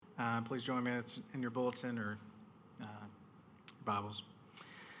Please join me. It's in your bulletin or Bibles.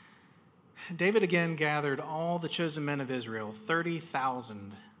 David again gathered all the chosen men of Israel,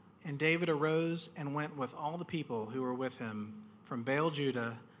 30,000. And David arose and went with all the people who were with him from Baal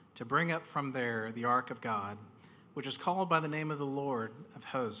Judah to bring up from there the ark of God, which is called by the name of the Lord of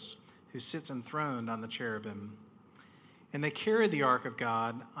hosts, who sits enthroned on the cherubim. And they carried the ark of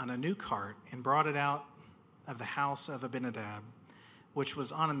God on a new cart and brought it out of the house of Abinadab, which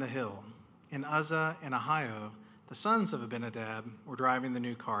was on the hill. And Uzzah and Ahio, the sons of Abinadab, were driving the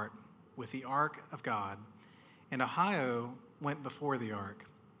new cart with the ark of God. And Ahio went before the ark.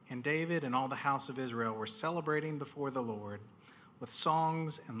 And David and all the house of Israel were celebrating before the Lord with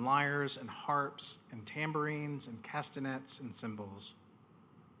songs and lyres and harps and tambourines and castanets and cymbals.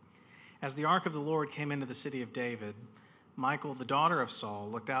 As the ark of the Lord came into the city of David, Michal, the daughter of Saul,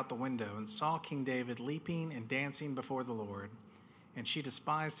 looked out the window and saw King David leaping and dancing before the Lord, and she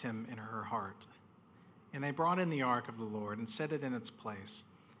despised him in her heart. And they brought in the ark of the Lord and set it in its place,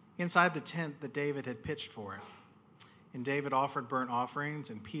 inside the tent that David had pitched for it. And David offered burnt offerings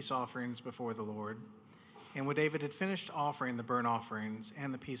and peace offerings before the Lord. And when David had finished offering the burnt offerings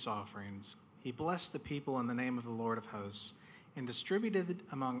and the peace offerings, he blessed the people in the name of the Lord of hosts, and distributed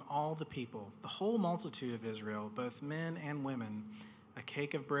among all the people, the whole multitude of Israel, both men and women, a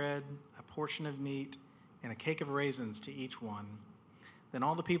cake of bread, a portion of meat, and a cake of raisins to each one. Then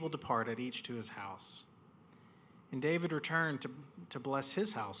all the people departed, each to his house. And David returned to bless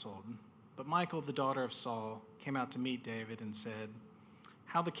his household. But Michal, the daughter of Saul, came out to meet David and said,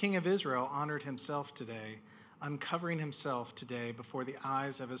 "How the king of Israel honored himself today, uncovering himself today before the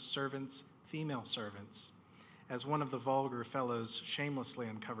eyes of his servants, female servants, as one of the vulgar fellows shamelessly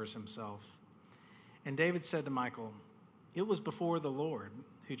uncovers himself." And David said to Michal, "It was before the Lord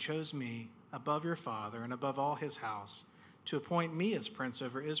who chose me above your father and above all his house to appoint me as prince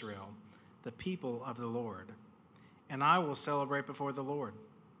over Israel, the people of the Lord. And I will celebrate before the Lord.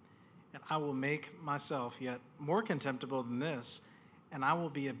 And I will make myself yet more contemptible than this, and I will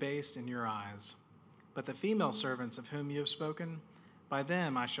be abased in your eyes. But the female servants of whom you have spoken, by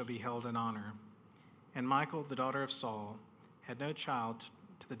them I shall be held in honor." And Michal, the daughter of Saul, had no child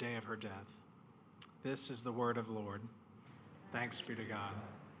to the day of her death. This is the word of the Lord. Thanks be to God.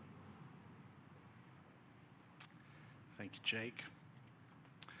 Thank you, Jake.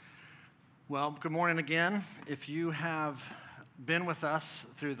 Well, good morning again. If you have been with us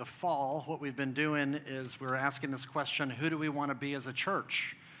through the fall, what we've been doing is we're asking this question, who do we want to be as a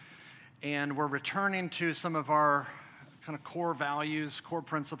church? And we're returning to some of our kind of core values, core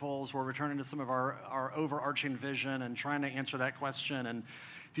principles. We're returning to some of our overarching vision and trying to answer that question. And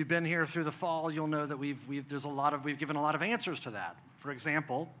if you've been here through the fall, you'll know that we've given a lot of answers to that. For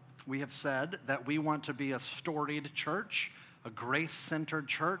example, we have said that we want to be a storied church, a grace-centered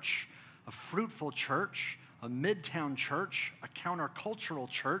church, a fruitful church, a midtown church, a countercultural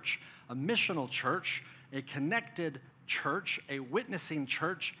church, a missional church, a connected church, a witnessing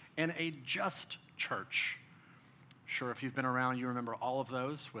church, and a just church. Sure, if you've been around, you remember all of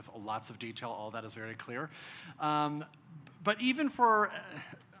those with lots of detail. All that is very clear. But even for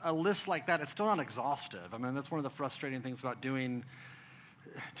a list like that, it's still not exhaustive. I mean, that's one of the frustrating things about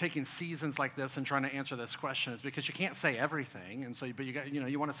taking seasons like this and trying to answer this question is because you can't say everything, and so but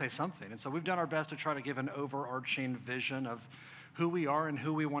you want to say something. And so we've done our best to try to give an overarching vision of who we are and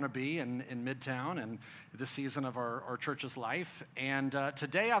who we want to be in Midtown and this season of our church's life. And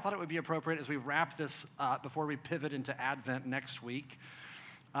today I thought it would be appropriate as we wrap this up before we pivot into Advent next week.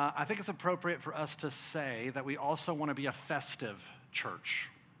 I think it's appropriate for us to say that we also want to be a festive church.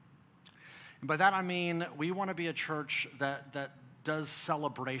 And by that I mean we want to be a church that does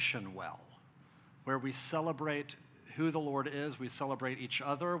celebration well, where we celebrate who the Lord is, we celebrate each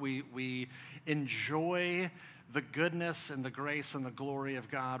other, we enjoy the goodness and the grace and the glory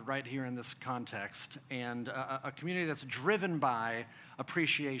of God right here in this context, and a community that's driven by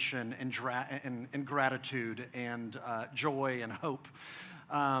appreciation and gratitude and joy and hope.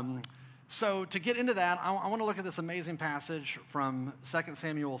 So to get into that, I want to look at this amazing passage from 2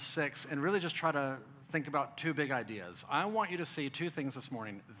 Samuel 6 and really just try to think about two big ideas. I want you to see two things this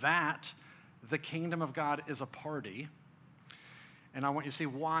morning: that the kingdom of God is a party, and I want you to see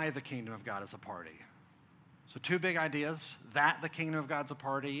why the kingdom of God is a party. So two big ideas: that the kingdom of God's a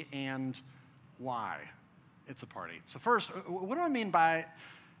party, and why it's a party. So first, what do I mean by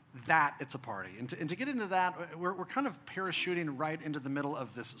that it's a party? And to get into that, we're kind of parachuting right into the middle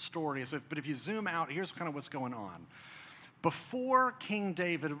of this story. But if you zoom out, here's kind of what's going on. Before King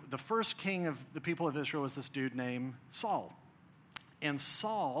David, the first king of the people of Israel was this dude named Saul. And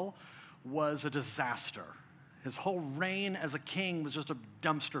Saul was a disaster. His whole reign as a king was just a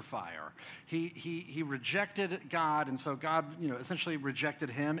dumpster fire. He rejected God, and so God, essentially rejected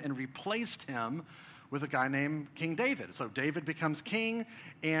him and replaced him with a guy named King David. So David becomes king,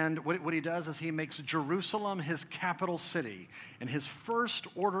 and what he does is he makes Jerusalem his capital city. And his first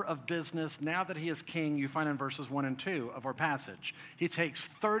order of business, now that he is king, you find in verses 1 and 2 of our passage. He takes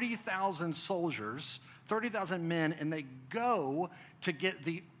 30,000 soldiers, 30,000 men, and they go to get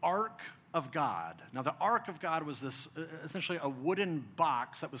the Ark of God. Now, the Ark of God was this essentially a wooden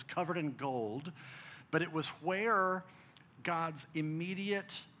box that was covered in gold, but it was where God's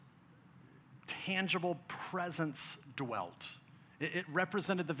immediate, tangible presence dwelt. It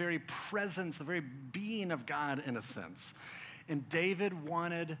represented the very presence, the very being of God in a sense. And David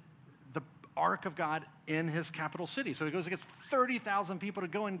wanted the Ark of God in his capital city. So he goes and gets 30,000 people to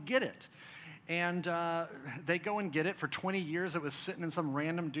go and get it. And they go and get it. For 20 years, it was sitting in some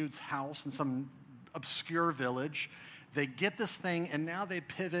random dude's house in some obscure village. They get this thing, and now they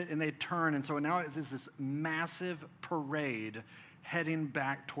pivot and they turn. And so now it's this massive parade heading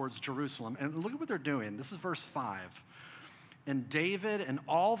back towards Jerusalem. And look at what they're doing. This is verse 5. And David and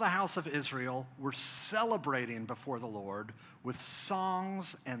all the house of Israel were celebrating before the Lord with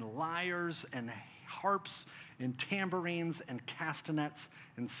songs and lyres and harps and tambourines and castanets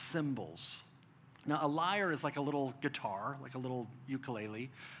and cymbals. Now, a lyre is like a little guitar, like a little ukulele.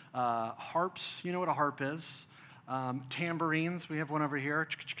 Harps, you know what a harp is. Tambourines, we have one over here,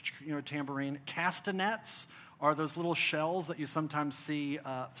 tambourine. Castanets are those little shells that you sometimes see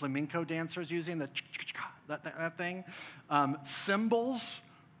flamenco dancers using, that thing. Cymbals,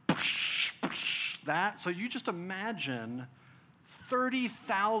 that. So you just imagine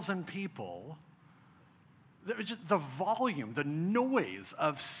 30,000 people. Just the volume, the noise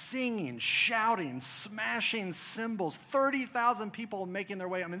of singing, shouting, smashing cymbals, 30,000 people making their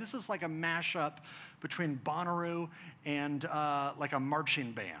way. I mean, this is like a mashup between Bonnaroo and like a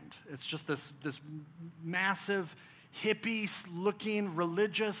marching band. It's just this massive, hippie-looking,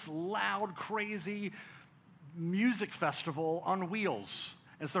 religious, loud, crazy music festival on wheels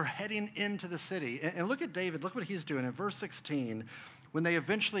as they're heading into the city. And look at David, look what he's doing. In verse 16, when they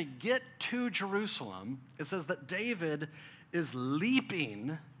eventually get to Jerusalem, it says that David is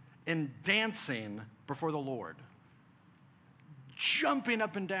leaping and dancing before the Lord, jumping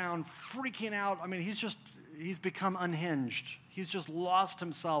up and down, freaking out. I mean, he's become unhinged. He's just lost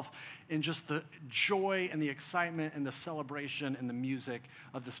himself in just the joy and the excitement and the celebration and the music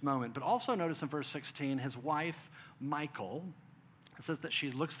of this moment. But also notice in verse 16, his wife, Michal, it says that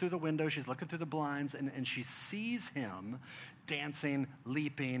she looks through the window, she's looking through the blinds, and she sees him dancing,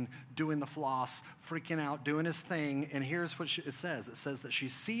 leaping, doing the floss, freaking out, doing his thing. And here's what it says. It says that she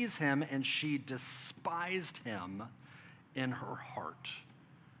sees him and she despised him in her heart.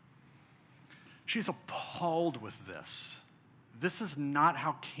 She's appalled with this. This is not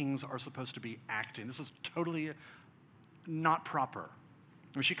how kings are supposed to be acting. This is totally not proper.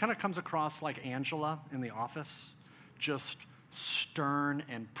 I mean, she kind of comes across like Angela in The Office, just stern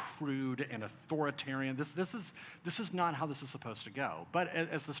and prude and authoritarian. This is not how this is supposed to go. But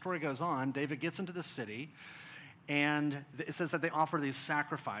as the story goes on, David gets into the city, and it says that they offer these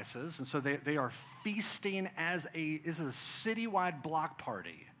sacrifices, and so they are feasting this is a citywide block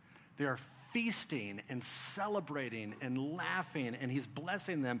party. They are feasting and celebrating and laughing, and he's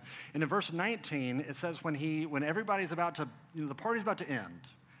blessing them. And in verse 19, it says when everybody's about to, the party's about to end,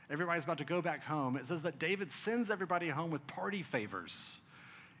 everybody's about to go back home, it says that David sends everybody home with party favors.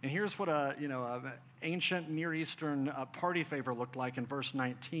 And here's what a ancient Near Eastern party favor looked like in verse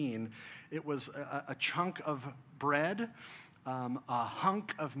 19. It was a chunk of bread, a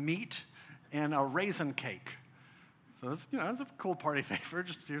hunk of meat, and a raisin cake. So it's a cool party favor.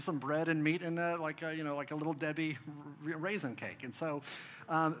 Just here's some bread and meat and like a little Debbie raisin cake. And so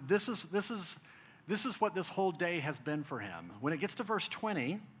this is what this whole day has been for him. When it gets to verse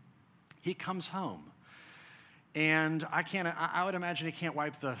 20, he comes home. And I would imagine he can't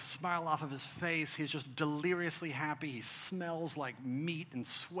wipe the smile off of his face. He's just deliriously happy. He smells like meat and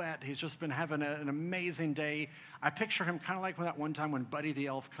sweat. He's just been having an amazing day. I picture him kind of like that one time when Buddy the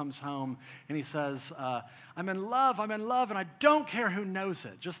Elf comes home and he says, I'm in love, and I don't care who knows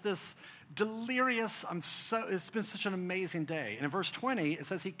it. Just this delirious, it's been such an amazing day. And in verse 20, it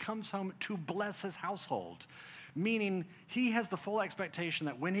says he comes home to bless his household. Meaning he has the full expectation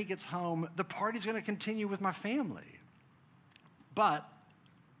that when he gets home, the party's going to continue with my family. But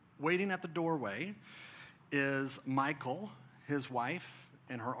waiting at the doorway is Michal, his wife,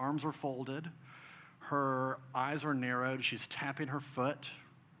 and her arms are folded. Her eyes are narrowed. She's tapping her foot.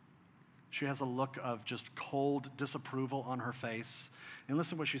 She has a look of just cold disapproval on her face. And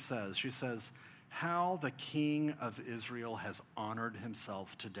listen to what she says. She says, how the king of Israel has honored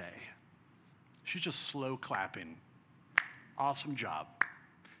himself today. She's just slow clapping. Awesome job.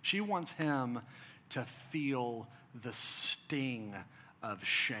 She wants him to feel the sting of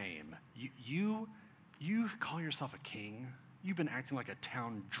shame. You call yourself a king? You've been acting like a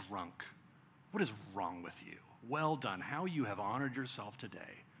town drunk. What is wrong with you? Well done. How you have honored yourself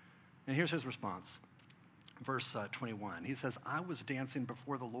today. And here's his response. Verse 21. He says, I was dancing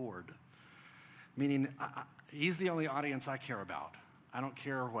before the Lord. Meaning, he's the only audience I care about. I don't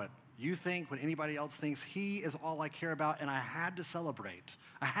care what you think, what anybody else thinks. He is all I care about, and I had to celebrate.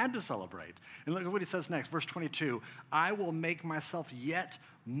 I had to celebrate. And look at what he says next, verse 22. I will make myself yet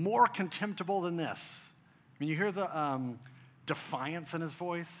more contemptible than this. I mean, you hear the defiance in his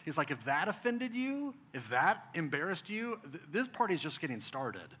voice? He's like, if that offended you, if that embarrassed you, this party's just getting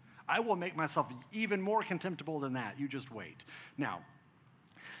started. I will make myself even more contemptible than that. You just wait. Now,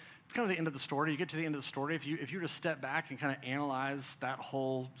 it's kind of the end of the story. You get to the end of the story. If you were to step back and kind of analyze that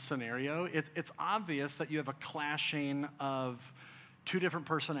whole scenario, it's obvious that you have a clashing of two different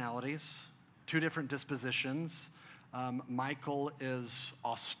personalities, two different dispositions. Michal is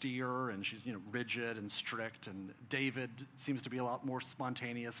austere and she's rigid and strict, and David seems to be a lot more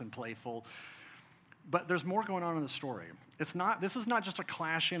spontaneous and playful. But there's more going on in the story. This is not just a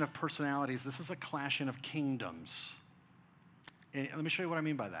clashing of personalities. This is a clashing of kingdoms. And let me show you what I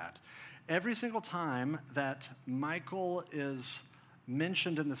mean by that. Every single time that Michal is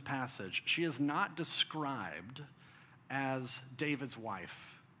mentioned in this passage, she is not described as David's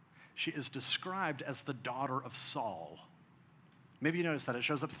wife. She is described as the daughter of Saul. Maybe you noticed that it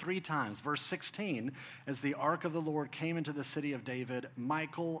shows up 3 times. Verse 16, as the ark of the Lord came into the city of David,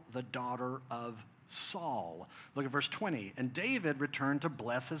 Michal, the daughter of Saul. Look at verse 20. And David returned to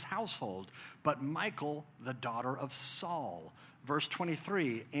bless his household, but Michal, the daughter of Saul. Verse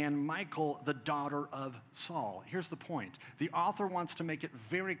 23, and Michal, the daughter of Saul. Here's the point. The author wants to make it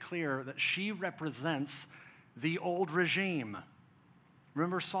very clear that she represents the old regime.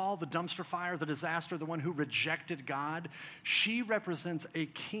 Remember Saul, the dumpster fire, the disaster, the one who rejected God? She represents a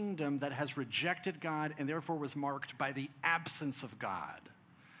kingdom that has rejected God and therefore was marked by the absence of God.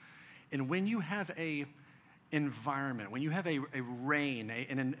 And when you have a environment, when you have a reign,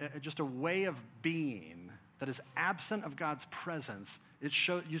 just a way of being that is absent of God's presence,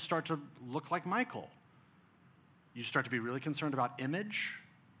 you start to look like Michal. You start to be really concerned about image.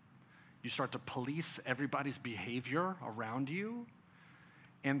 You start to police everybody's behavior around you.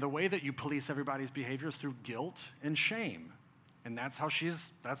 And the way that you police everybody's behavior is through guilt and shame. And that's how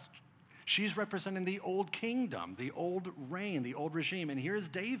she's representing the old kingdom, the old reign, the old regime. And here's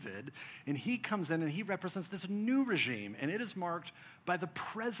David, and he comes in and he represents this new regime, and it is marked by the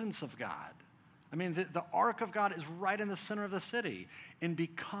presence of God. I mean, the ark of God is right in the center of the city. And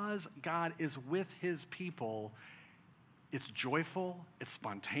because God is with his people, it's joyful, it's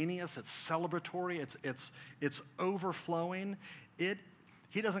spontaneous, it's celebratory, it's overflowing.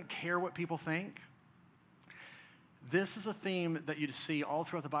 He doesn't care what people think. This is a theme that you see all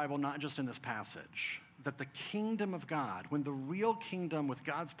throughout the Bible, not just in this passage. That the kingdom of God, when the real kingdom with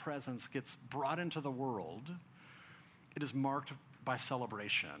God's presence gets brought into the world, it is marked by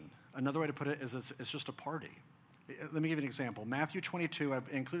celebration. Another way to put it is it's just a party. Let me give you an example. Matthew 22, I've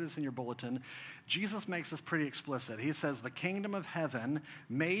included this in your bulletin. Jesus makes this pretty explicit. He says, the kingdom of heaven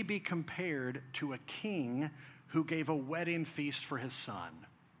may be compared to a king who gave a wedding feast for his son.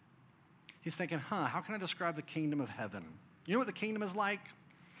 He's thinking, how can I describe the kingdom of heaven? You know what the kingdom is like?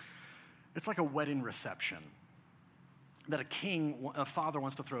 It's like a wedding reception that a father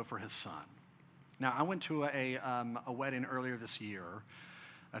wants to throw for his son. Now, I went to a wedding earlier this year.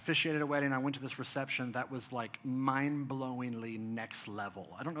 I officiated a wedding. I went to this reception that was like mind-blowingly next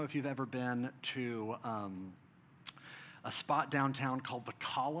level. I don't know if you've ever been to a spot downtown called the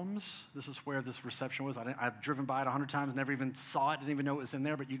Columns. This is where this reception was. I've driven by it 100 times, never even saw it, didn't even know it was in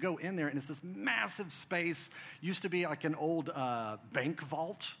there. But you go in there, and it's this massive space. Used to be like an old bank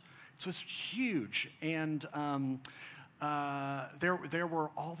vault. So it's huge. And there were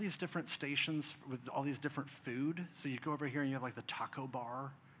all these different stations with all these different food. So you go over here, and you have like the taco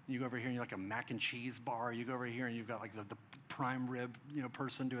bar. You go over here and you're like a mac and cheese bar. You go over here and you've got like the prime rib,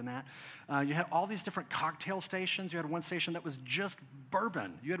 person doing that. You had all these different cocktail stations. You had one station that was just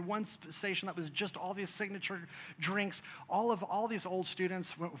bourbon. You had one station that was just all these signature drinks. All these old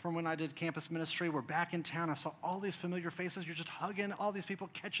students from when I did campus ministry were back in town. I saw all these familiar faces. You're just hugging all these people,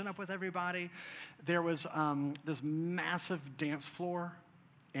 catching up with everybody. There was this massive dance floor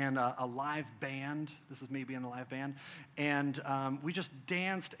and a live band. This is me being a live band. And we just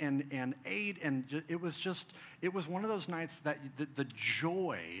danced and ate, and it was one of those nights that the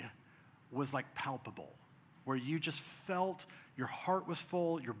joy was like palpable, where you just felt your heart was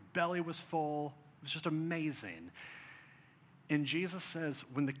full, your belly was full. It was just amazing. And Jesus says,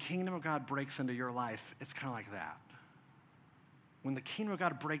 when the kingdom of God breaks into your life, it's kind of like that. When the kingdom of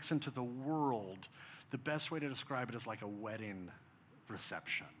God breaks into the world, the best way to describe it is like a wedding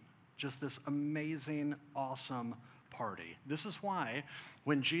reception. Just this amazing, awesome party. This is why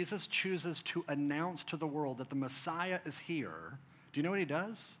when Jesus chooses to announce to the world that the Messiah is here, do you know what he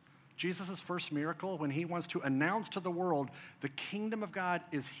does? Jesus' first miracle, when he wants to announce to the world the kingdom of God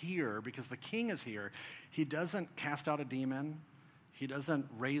is here because the king is here, he doesn't cast out a demon. He doesn't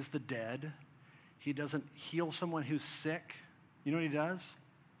raise the dead. He doesn't heal someone who's sick. You know what he does?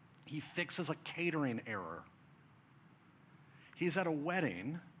 He fixes a catering error. He's at a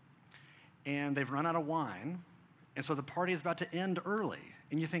wedding, and they've run out of wine, and so the party is about to end early.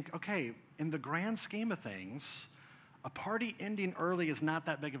 And you think, okay, in the grand scheme of things, a party ending early is not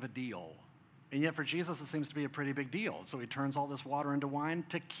that big of a deal. And yet for Jesus, it seems to be a pretty big deal. So he turns all this water into wine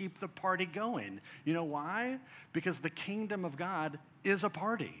to keep the party going. You know why? Because the kingdom of God is a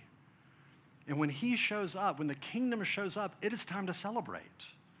party. And when he shows up, when the kingdom shows up, it is time to celebrate.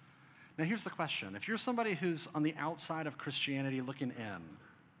 Now here's the question. If you're somebody who's on the outside of Christianity looking in,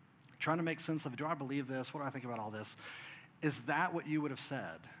 trying to make sense of, do I believe this? What do I think about all this? Is that what you would have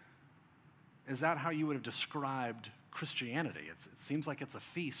said? Is that how you would have described Christianity? It seems like it's a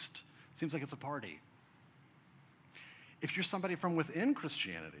feast. It seems like it's a party. If you're somebody from within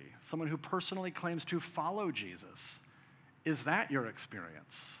Christianity, someone who personally claims to follow Jesus, is that your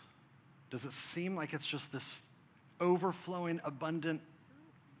experience? Does it seem like it's just this overflowing, abundant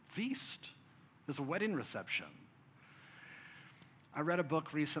feast, this wedding reception? I read a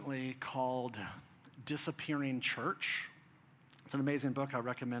book recently called Disappearing Church. It's an amazing book. I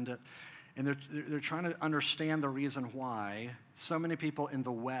recommend it. And they're trying to understand the reason why so many people in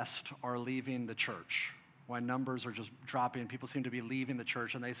the West are leaving the church, why numbers are just dropping. People seem to be leaving the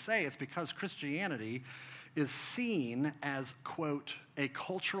church. And they say it's because Christianity is seen as, quote, a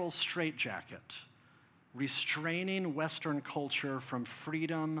cultural straitjacket, restraining Western culture from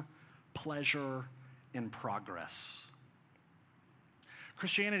freedom, pleasure, and progress.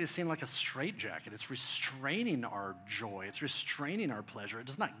 Christianity is seen like a straitjacket. It's restraining our joy. It's restraining our pleasure. It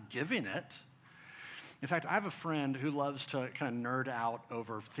is not giving it. In fact, I have a friend who loves to kind of nerd out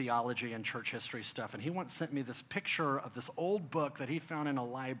over theology and church history stuff, and he once sent me this picture of this old book that he found in a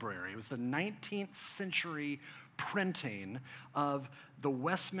library. It was the 19th century printing of the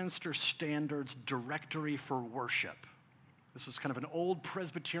Westminster Standards Directory for Worship. This was kind of an old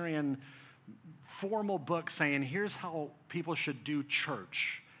Presbyterian formal book saying, here's how people should do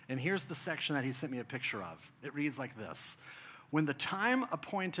church. And here's the section that he sent me a picture of. It reads like this. When the time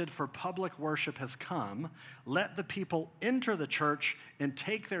appointed for public worship has come, let the people enter the church and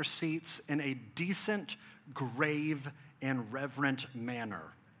take their seats in a decent, grave, and reverent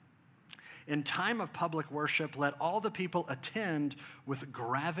manner. In time of public worship, let all the people attend with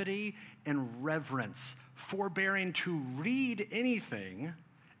gravity and reverence, forbearing to read anything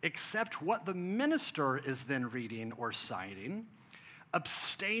except what the minister is then reading or citing,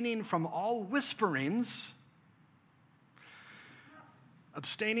 abstaining from all whisperings,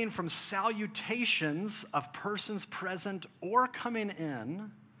 abstaining from salutations of persons present or coming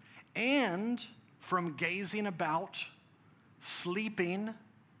in, and from gazing about, sleeping,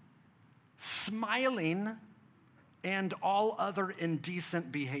 smiling, and all other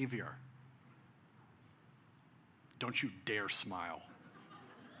indecent behavior. Don't you dare smile.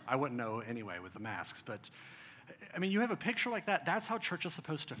 I wouldn't know anyway with the masks, but I mean, you have a picture like that. That's how church is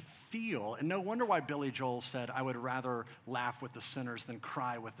supposed to feel. And no wonder why Billy Joel said, I would rather laugh with the sinners than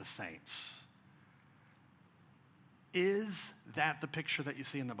cry with the saints. Is that the picture that you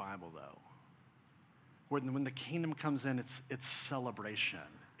see in the Bible, though? When the kingdom comes in, it's celebration.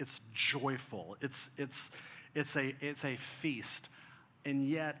 It's joyful. It's a feast. And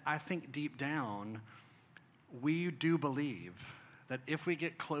yet, I think deep down, we do believe that if we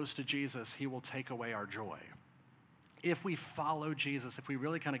get close to Jesus, he will take away our joy. If we follow Jesus, if we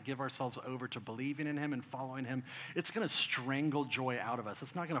really kind of give ourselves over to believing in him and following him, it's going to strangle joy out of us.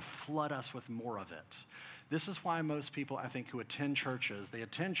 It's not going to flood us with more of it. This is why most people, I think, who attend churches, they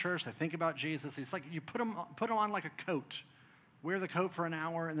attend church, they think about Jesus. It's like you put them on like a coat. Wear the coat for an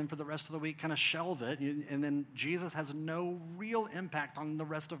hour, and then for the rest of the week, kind of shelve it. And then Jesus has no real impact on the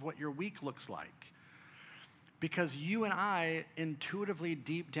rest of what your week looks like. Because you and I intuitively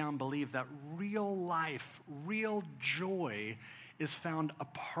deep down believe that real life, real joy is found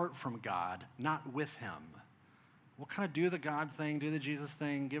apart from God, not with him. We'll kind of do the God thing, do the Jesus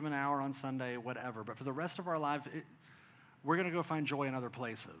thing, give an hour on Sunday, whatever. But for the rest of our life, we're going to go find joy in other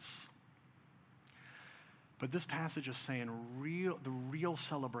places. But this passage is saying the real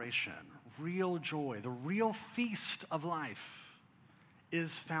celebration, real joy, the real feast of life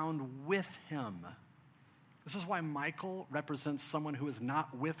is found with him. This is why Michal represents someone who is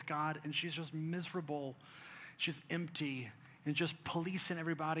not with God, and she's just miserable. She's empty and just policing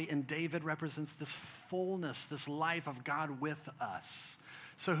everybody. And David represents this fullness, this life of God with us.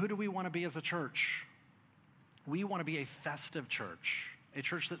 So who do we want to be as a church? We want to be a festive church, a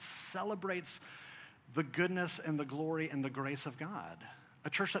church that celebrates the goodness and the glory and the grace of God, a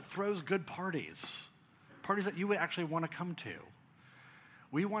church that throws good parties that you would actually want to come to.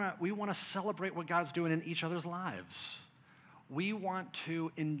 We want to celebrate what God's doing in each other's lives. We want to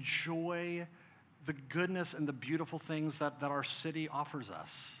enjoy the goodness and the beautiful things that our city offers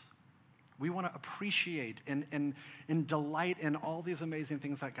us. We want to appreciate and delight in all these amazing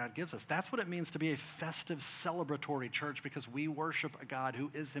things that God gives us. That's what it means to be a festive, celebratory church, because we worship a God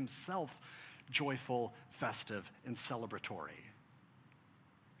who is himself joyful, festive, and celebratory.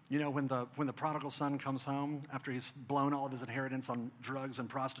 You know, when the prodigal son comes home after he's blown all of his inheritance on drugs and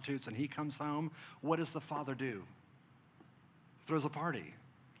prostitutes, and he comes home, what does the father do? Throws a party.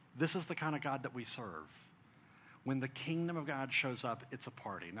 This is the kind of God that we serve. When the kingdom of God shows up, it's a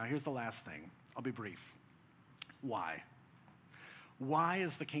party. Now, here's the last thing. I'll be brief. Why? Why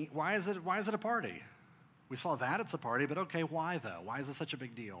is it a party? We saw that it's a party, but okay, why though? Why is it such a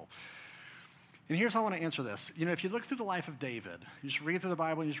big deal? And here's how I want to answer this. You know, if you look through the life of David, you just read through the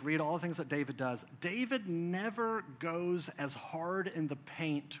Bible, you just read all the things that David does. David never goes as hard in the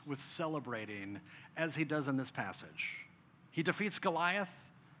paint with celebrating as he does in this passage. He defeats Goliath.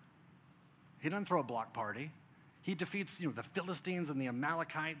 He doesn't throw a block party. He defeats, the Philistines and the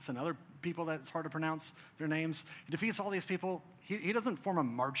Amalekites and other people that it's hard to pronounce their names. He defeats all these people. He doesn't form a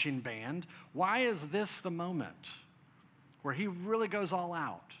marching band. Why is this the moment where he really goes all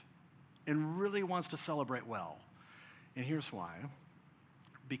out and really wants to celebrate well? And here's why.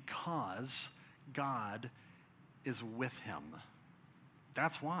 Because God is with him.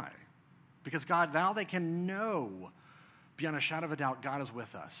 That's why. Because God, now they can know beyond a shadow of a doubt, God is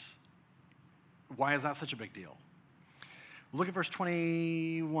with us. Why is that such a big deal? Look at verse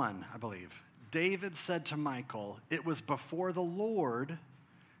 21, I believe. David said to Michal, "It was before the Lord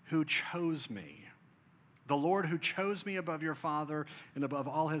who chose me. The Lord who chose me above your father and above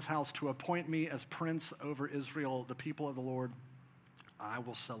all his house to appoint me as prince over Israel, the people of the Lord. I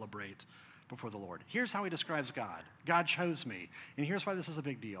will celebrate before the Lord." Here's how he describes God. God chose me. And here's why this is a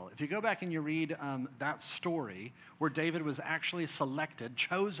big deal. If you go back and you read that story where David was actually selected,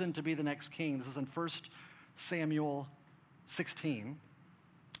 chosen to be the next king, this is in 1 Samuel 16.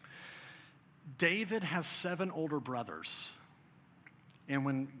 David has 7 older brothers. And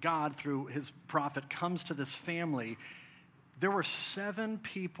when God, through his prophet, comes to this family, there were 7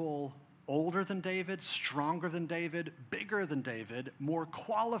 people older than David, stronger than David, bigger than David, more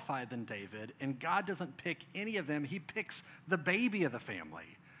qualified than David, and God doesn't pick any of them. He picks the baby of the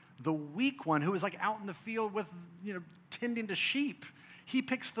family, the weak one who is like out in the field with, tending to sheep. He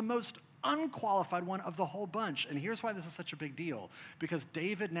picks the most unqualified one of the whole bunch. And here's why this is such a big deal. Because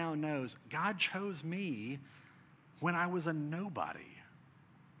David now knows God chose me when I was a nobody.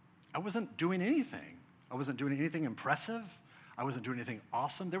 I wasn't doing anything. I wasn't doing anything impressive. I wasn't doing anything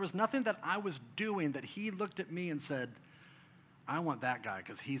awesome. There was nothing that I was doing that he looked at me and said, I want that guy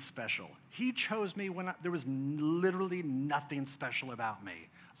because he's special. He chose me when there was literally nothing special about me.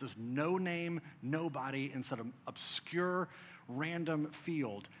 So there's no name, nobody, in some obscure, random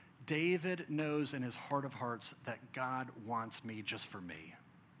field. David knows in his heart of hearts that God wants me just for me.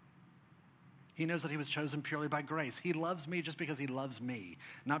 He knows that he was chosen purely by grace. He loves me just because he loves me,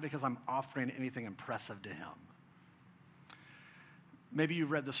 not because I'm offering anything impressive to him. Maybe you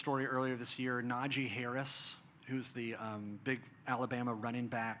read the story earlier this year. Najee Harris, who's the big Alabama running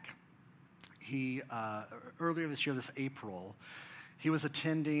back, he earlier this year, this April, he was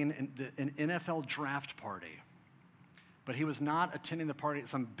attending an NFL draft party. But he was not attending the party at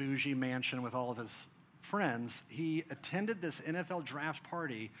some bougie mansion with all of his friends. He attended this NFL draft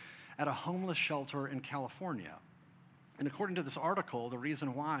party at a homeless shelter in California. And according to this article, the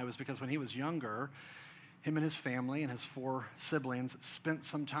reason why was because when he was younger, him and his family and his 4 siblings spent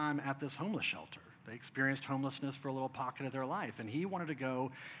some time at this homeless shelter. They experienced homelessness for a little pocket of their life, and he wanted to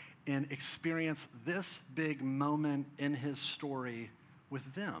go and experience this big moment in his story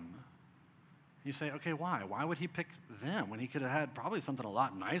with them. You say, okay, why? Why would he pick them when he could have had probably something a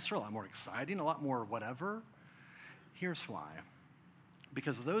lot nicer, a lot more exciting, a lot more whatever? Here's why.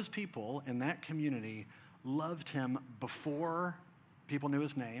 Because those people in that community loved him before people knew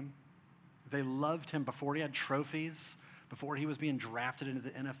his name. They loved him before he had trophies, before he was being drafted into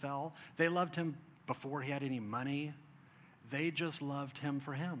the NFL. They loved him before he had any money. They just loved him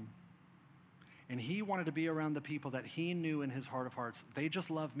for him. And he wanted to be around the people that he knew in his heart of hearts. They just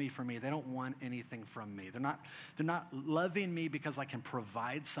love me for me. They don't want anything from me. They're not loving me because I can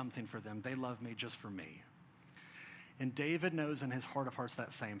provide something for them. They love me just for me. And David knows in his heart of hearts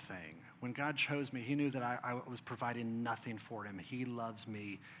that same thing. When God chose me, he knew that I was providing nothing for him. He loves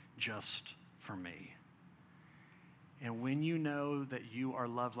me just for me. And when you know that you are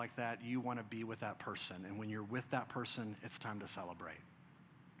loved like that, you want to be with that person. And when you're with that person, it's time to celebrate.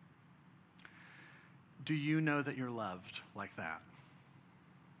 Do you know that you're loved like that?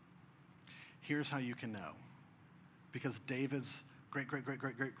 Here's how you can know. Because David's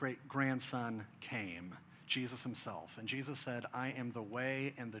great-grandson came, Jesus himself. And Jesus said, I am the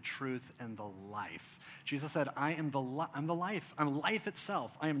way and the truth and the life. Jesus said, I'm the life. I'm life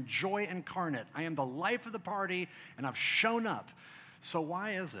itself. I am joy incarnate. I am the life of the party, and I've shown up. So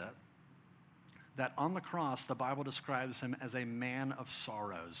why is it that on the cross, the Bible describes him as a man of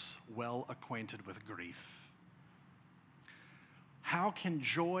sorrows, well acquainted with grief? How can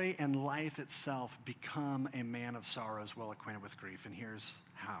joy and life itself become a man of sorrows, well acquainted with grief? And here's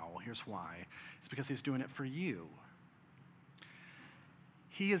how, here's why. It's because he's doing it for you.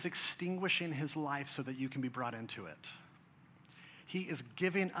 He is extinguishing his life so that you can be brought into it. He is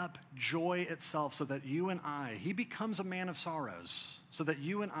giving up joy itself so that you and I, he becomes a man of sorrows, so that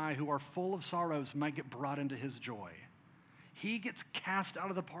you and I, who are full of sorrows, might get brought into his joy. He gets cast out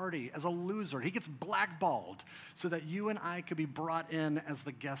of the party as a loser. He gets blackballed so that you and I could be brought in as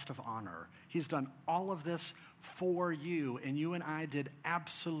the guest of honor. He's done all of this for you, and you and I did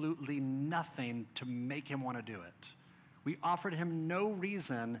absolutely nothing to make him want to do it. We offered him no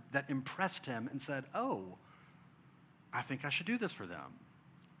reason that impressed him and said, oh, I think I should do this for them.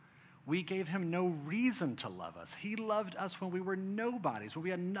 We gave him no reason to love us. He loved us when we were nobodies, when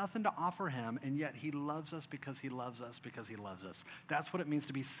we had nothing to offer him, and yet he loves us because he loves us because he loves us. That's what it means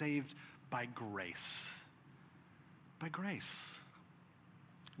to be saved by grace. By grace.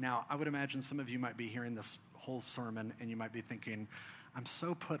 Now, I would imagine some of you might be hearing this whole sermon and you might be thinking, I'm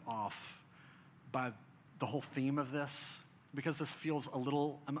so put off by the whole theme of this because this feels a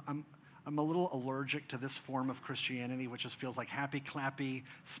little, I'm a little allergic to this form of Christianity, which just feels like happy, clappy,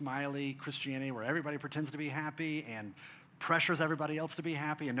 smiley Christianity where everybody pretends to be happy and pressures everybody else to be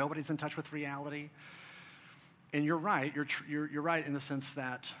happy and nobody's in touch with reality. And you're right. You're right in the sense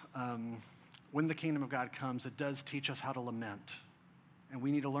that when the kingdom of God comes, it does teach us how to lament. And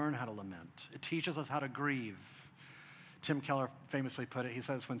we need to learn how to lament. It teaches us how to grieve. Tim Keller famously put it, he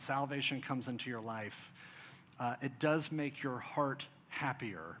says, when salvation comes into your life, it does make your heart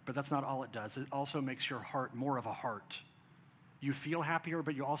happier, but that's not all it does. It also makes your heart more of a heart. You feel happier,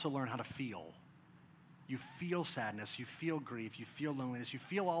 but you also learn how to feel. You feel sadness, you feel grief, you feel loneliness, you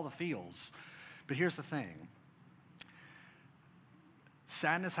feel all the feels. But here's the thing.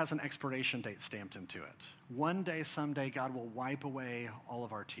 Sadness has an expiration date stamped into it. One day, someday, God will wipe away all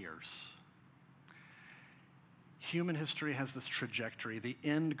of our tears. Human history has this trajectory. The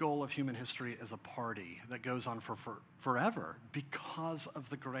end goal of human history is a party that goes on for forever because of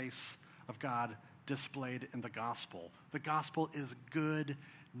the grace of God displayed in the gospel. The gospel is good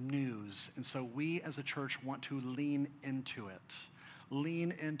news. And so we as a church want to lean into it.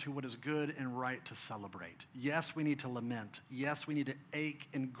 Lean into what is good and right to celebrate. Yes, we need to lament. Yes, we need to ache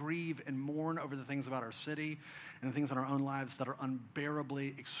and grieve and mourn over the things about our city and the things in our own lives that are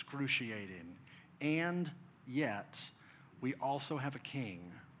unbearably excruciating. And yet, we also have a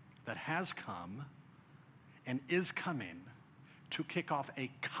king that has come and is coming to kick off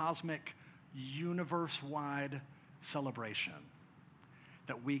a cosmic, universe-wide celebration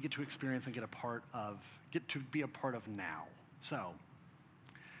that we get to experience and get to be a part of now. So,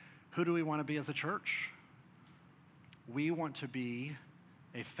 who do we want to be as a church? We want to be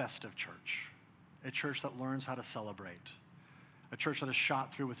a festive church, a church that learns how to celebrate, a church that is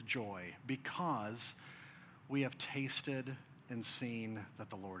shot through with joy because we have tasted and seen that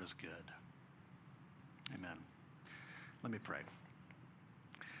the Lord is good. Amen. Let me pray.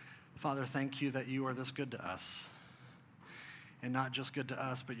 Father, thank you that you are this good to us. And not just good to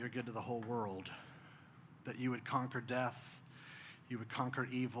us, but you're good to the whole world. That you would conquer death, you would conquer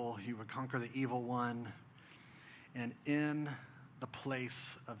evil, you would conquer the evil one. And in the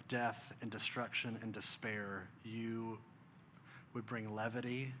place of death and destruction and despair, you would bring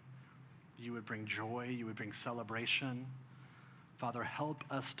levity, you would bring joy, you would bring celebration. Father, help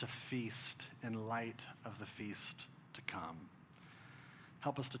us to feast in light of the feast to come.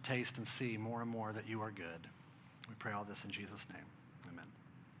 Help us to taste and see more and more that you are good. We pray all this in Jesus' name.